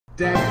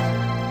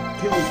Dagger.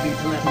 Kills me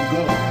to let him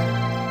go.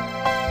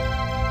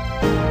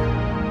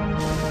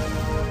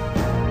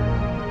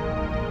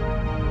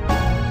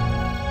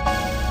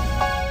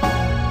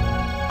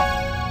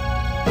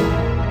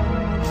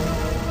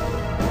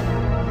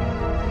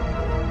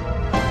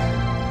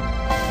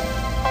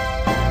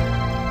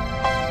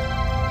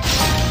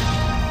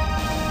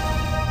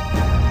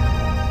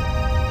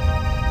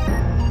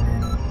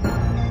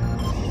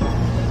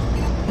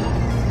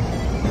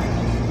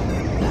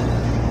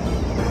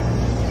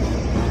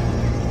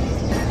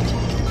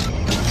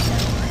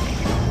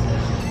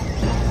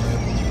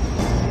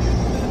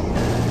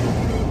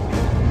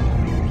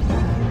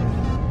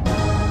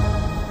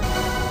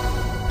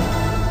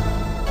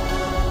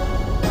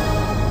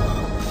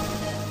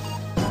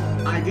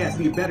 I guess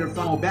we better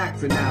fall back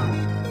for now.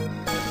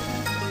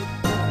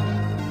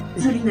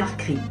 The Lunar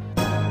crie.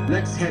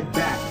 Let's head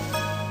back.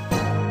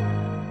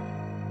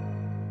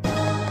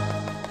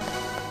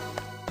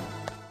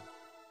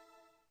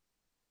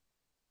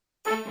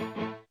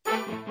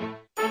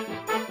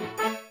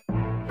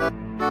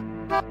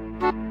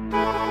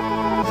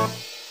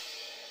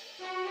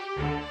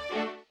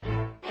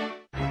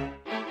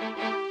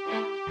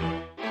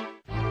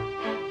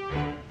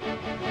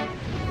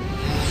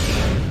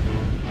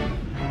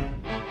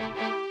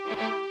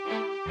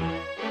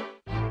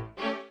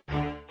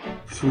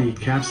 Three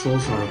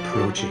capsules are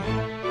approaching.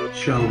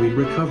 Shall we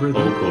recover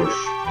them? Of course.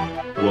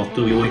 What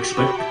do you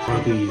expect?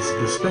 Are these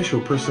the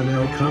special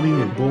personnel coming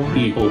aboard?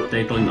 We hope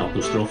they don't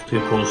apostrophe to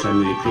cause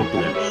any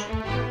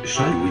problems.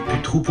 Shall we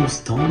put troop on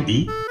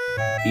standby?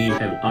 I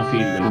have a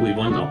feeling we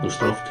want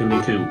apostrophe to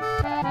me too.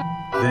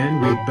 Then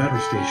we'd better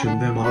station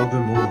them all the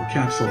more.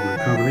 Capsule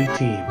recovery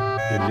team.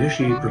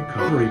 Initiate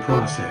recovery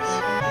process.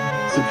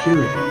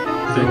 Security.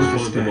 Thanks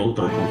Those for the vote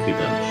of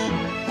confidence.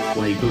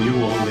 Why do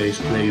you always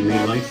play me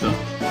like that?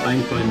 I'm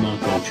going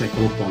to go check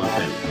up on a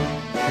pen.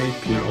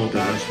 Take your order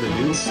as well,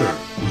 you Sir.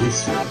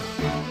 Yes, sir.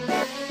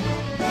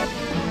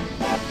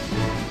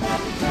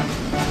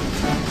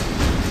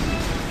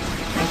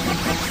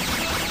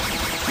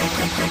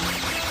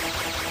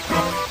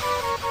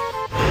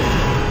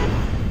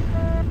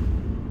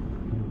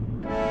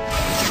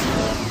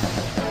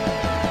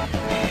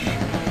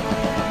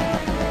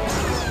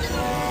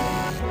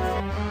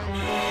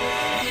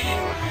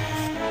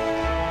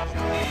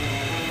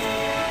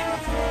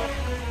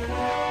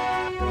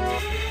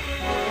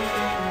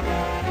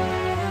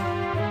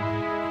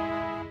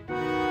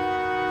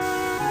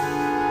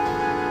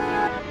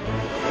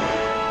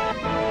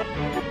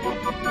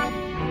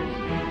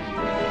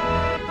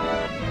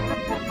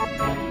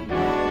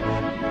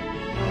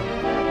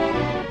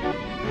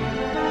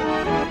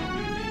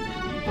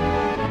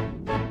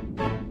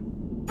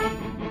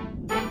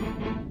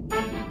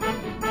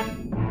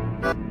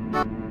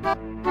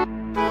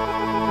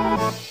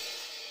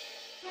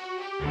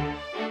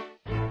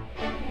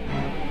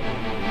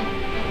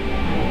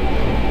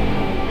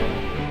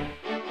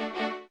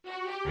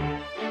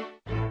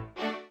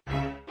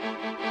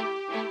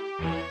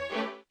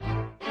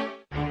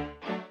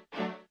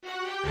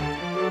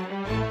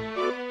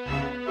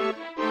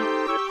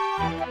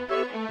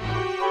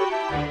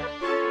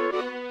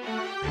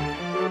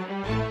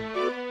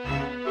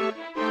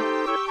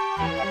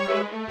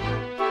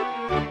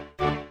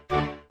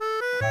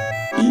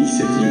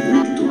 Initiative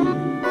Victor.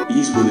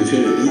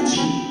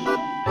 Izbuneferici.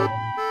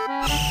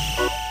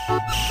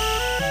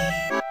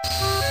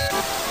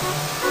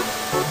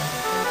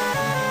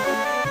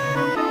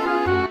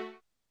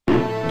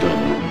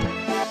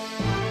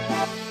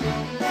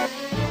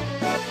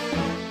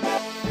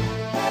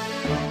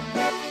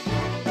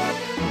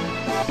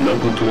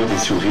 Laboratoire des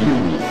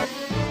surveillants réunis.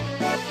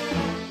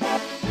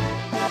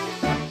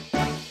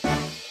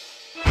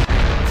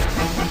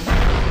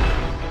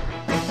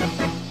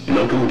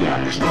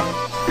 Langage.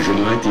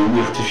 Generating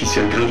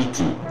Artificial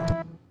Gravity.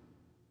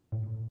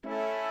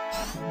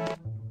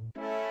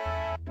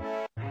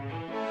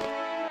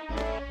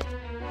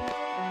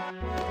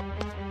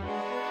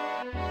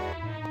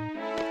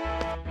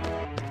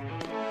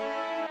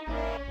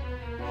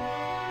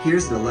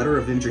 Here's the letter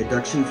of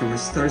introduction from a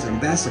star's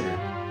ambassador.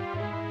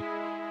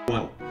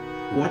 Well,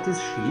 what is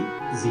she?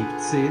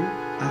 17,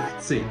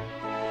 18.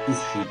 Is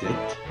she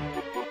dead?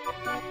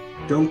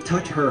 Don't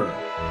touch her.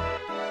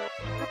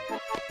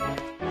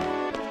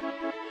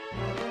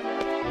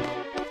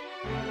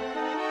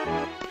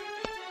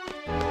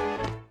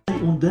 I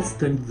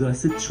understand the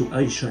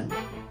situation.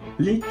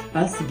 Let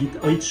us get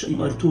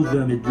HR to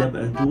the midlab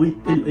and wait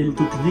LL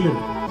to clear.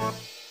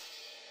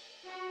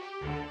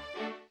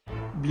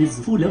 Please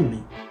follow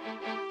me.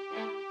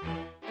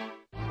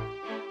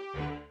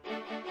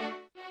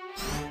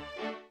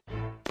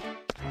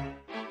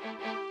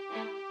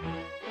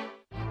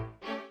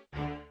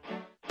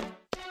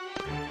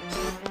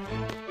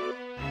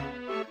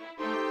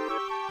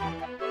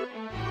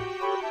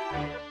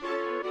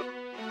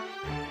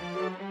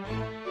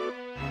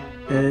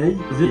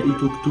 I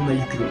talk to my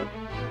crew.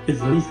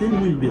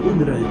 Everything will be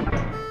alright.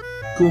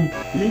 Come,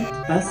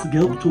 let us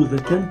go to the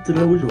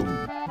control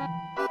room.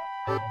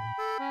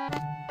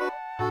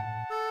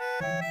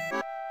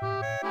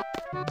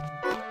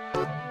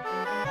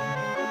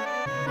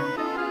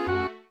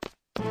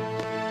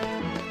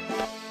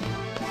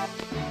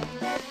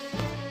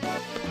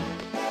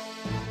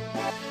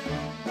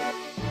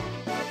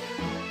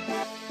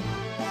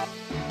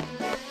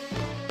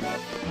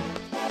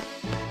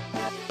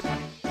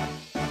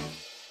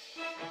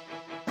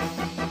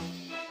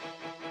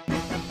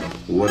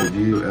 What did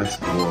you ask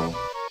the wall?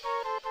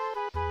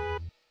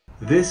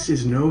 This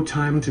is no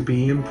time to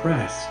be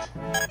impressed.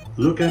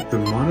 Look at the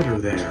monitor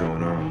What's there.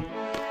 going on?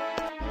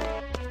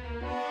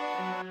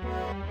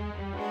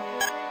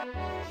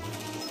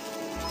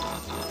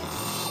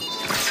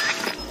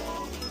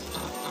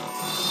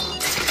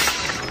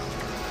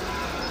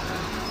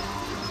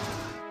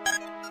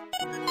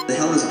 The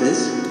hell is this?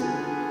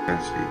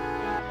 Can't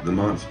speak. The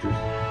monsters,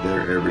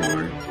 they're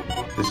everywhere.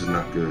 This is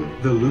not good.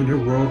 The lunar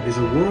world is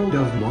a world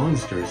of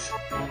monsters.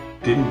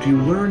 Didn't you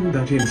learn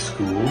that in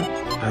school?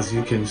 As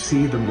you can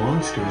see, the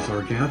monsters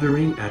are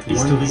gathering at one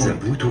Historis à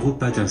point.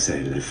 bout trop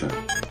self.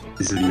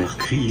 The Lunar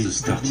is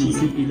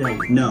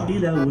starting. No.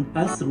 Ilaun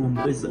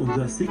Asrum is on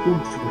the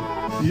second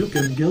floor. You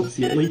can go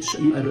see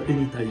HER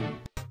anytime.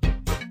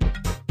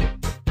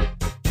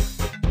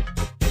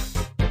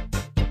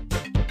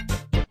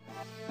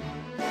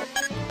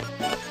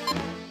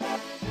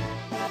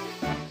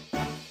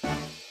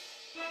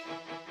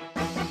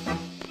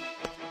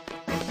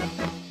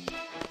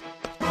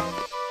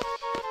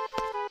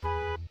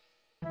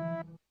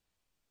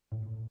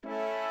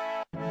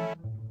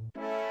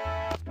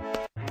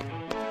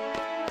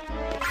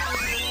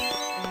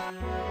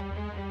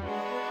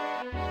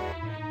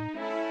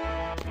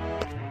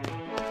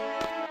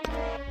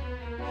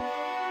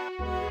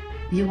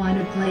 You want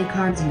to play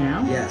cards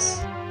now?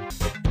 Yes.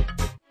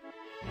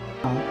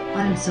 Oh,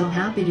 I'm so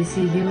happy to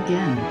see you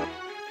again.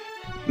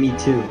 Me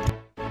too.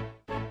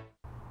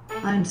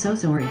 I'm so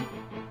sorry.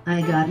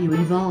 I got you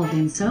involved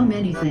in so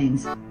many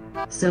things.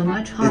 So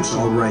much hardship. It's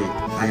alright.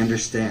 I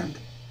understand.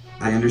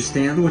 I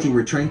understand what you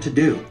were trying to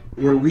do.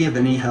 Were we of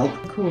any help?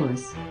 Of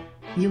course.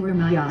 You were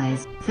my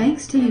eyes.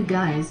 Thanks to you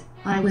guys,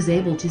 I was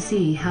able to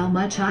see how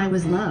much I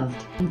was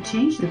loved and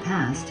change the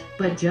past,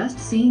 but just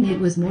seeing it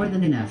was more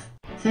than enough.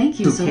 Thank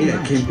you It's so okay, I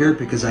much. came here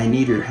because I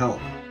need your help.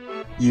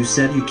 You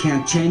said you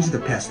can't change the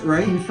past,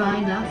 right? You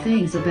find out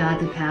things about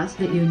the past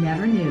that you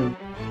never knew.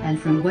 And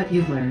from what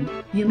you've learned,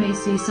 you may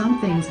see some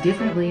things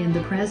differently in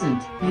the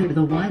present. You're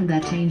the one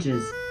that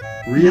changes.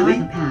 Really?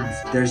 Not the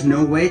past. There's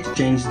no way to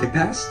change the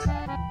past?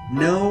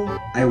 No,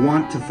 I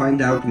want to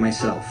find out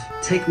myself.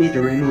 Take me to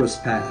Rinwa's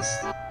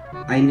past.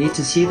 I need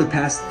to see the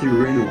past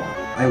through Rinwa.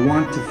 I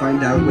want to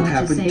find out You what want to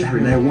happened save to her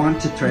and her. I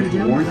want to try You to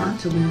don't warn her. want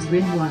to lose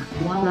Rinwa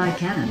while I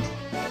can't.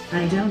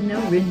 I don't know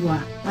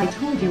Rinwa. I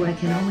told you I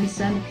can only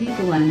send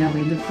people I know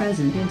in the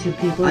present into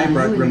people I I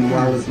brought knew in the Rinwa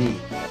past. with me.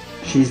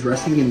 She's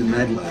resting in the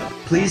med lab.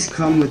 Please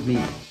come with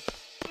me.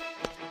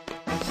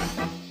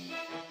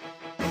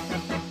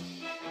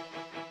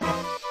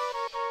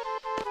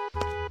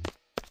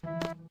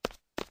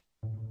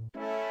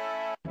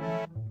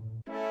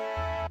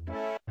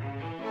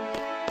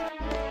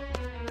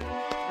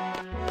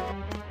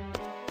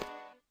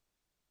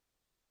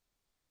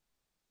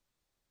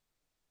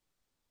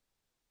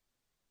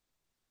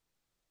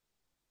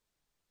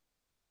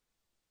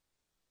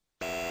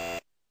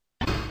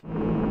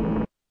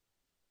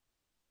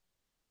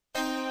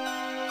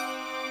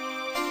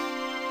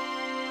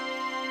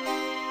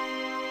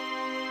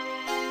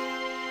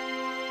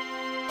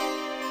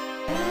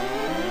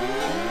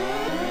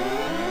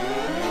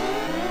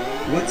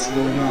 What's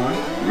going on?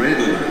 Red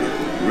alert.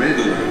 Red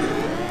alert.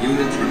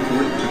 Units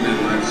report to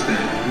MedLab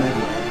staff. Med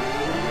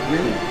lab.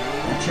 Really?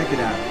 I'll check it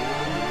out.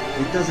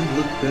 It doesn't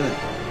look good.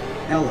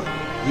 Ella,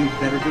 you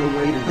better go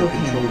wait in the Okay.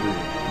 control room.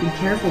 Be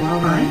careful,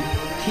 alright?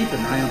 Keep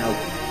an eye on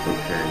Elton.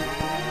 Okay.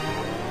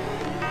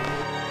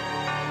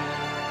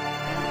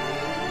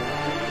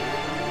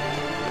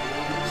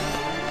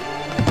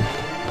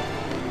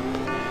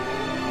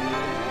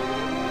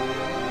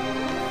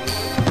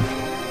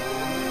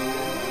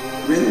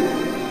 Really?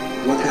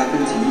 What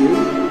happened to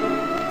you?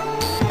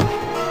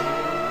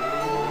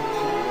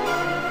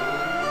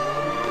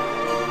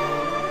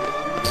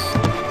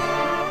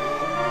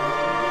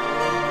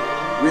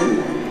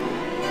 Really?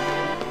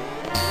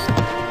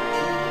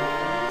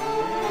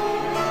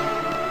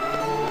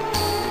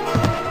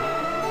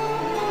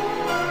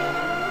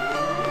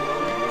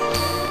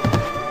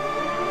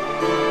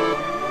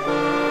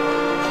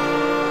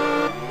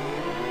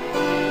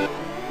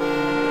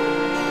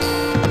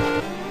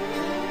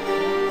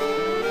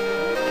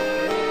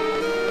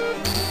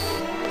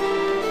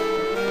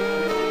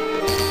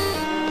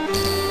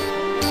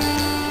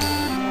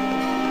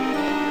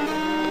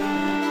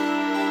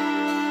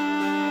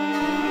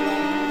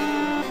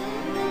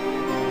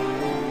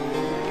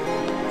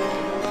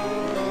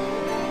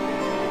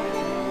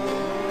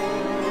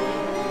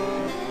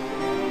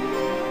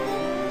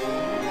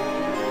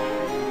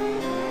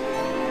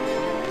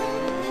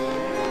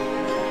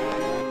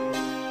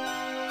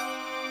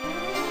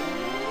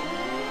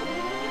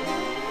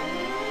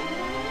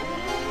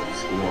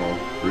 Squall,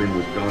 Rin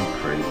was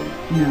gone crazy.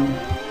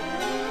 No.